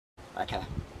Okay.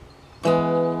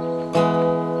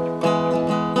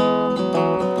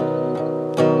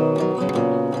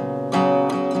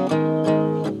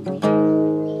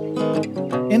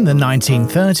 In the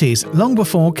 1930s, long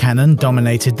before Canon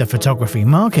dominated the photography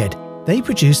market, they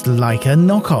produced Leica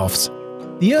knockoffs.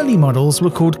 The early models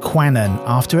were called Quanon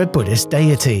after a Buddhist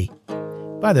deity.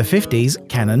 By the 50s,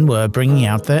 Canon were bringing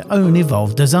out their own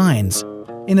evolved designs.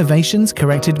 Innovations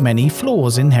corrected many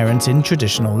flaws inherent in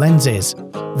traditional lenses.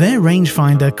 Their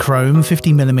rangefinder Chrome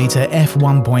 50mm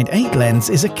f1.8 lens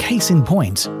is a case in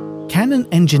point. Canon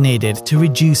engineered it to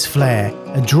reduce flare,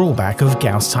 a drawback of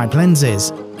Gauss-type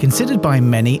lenses. Considered by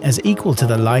many as equal to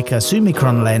the Leica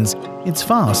Summicron lens, it's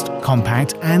fast,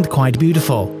 compact and quite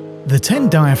beautiful. The 10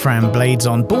 diaphragm blades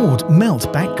on board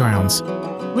melt backgrounds.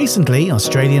 Recently,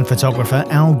 Australian photographer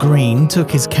Al Green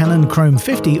took his Canon Chrome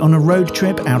 50 on a road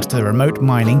trip out to the remote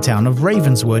mining town of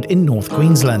Ravenswood in North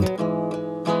Queensland.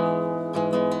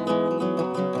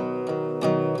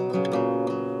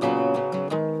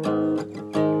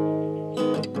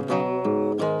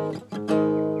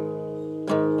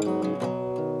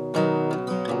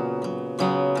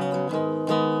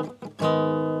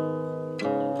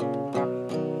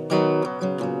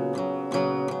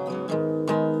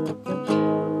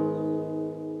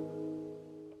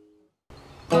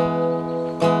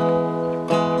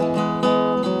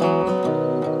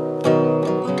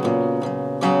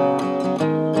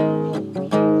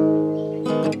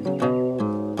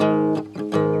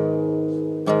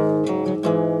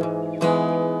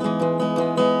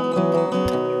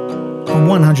 For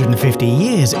 150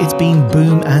 years, it's been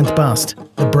boom and bust.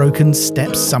 The broken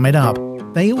steps sum it up.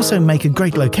 They also make a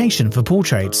great location for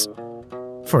portraits.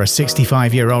 For a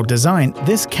 65-year-old design,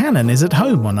 this Canon is at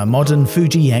home on a modern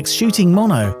Fuji X shooting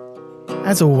mono.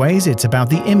 As always, it's about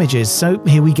the images, so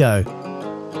here we go.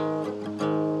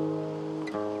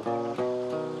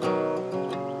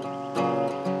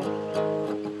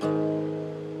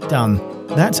 Done.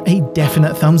 That's a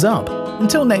definite thumbs up.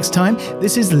 Until next time,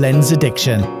 this is Lens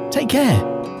Addiction. Take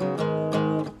care.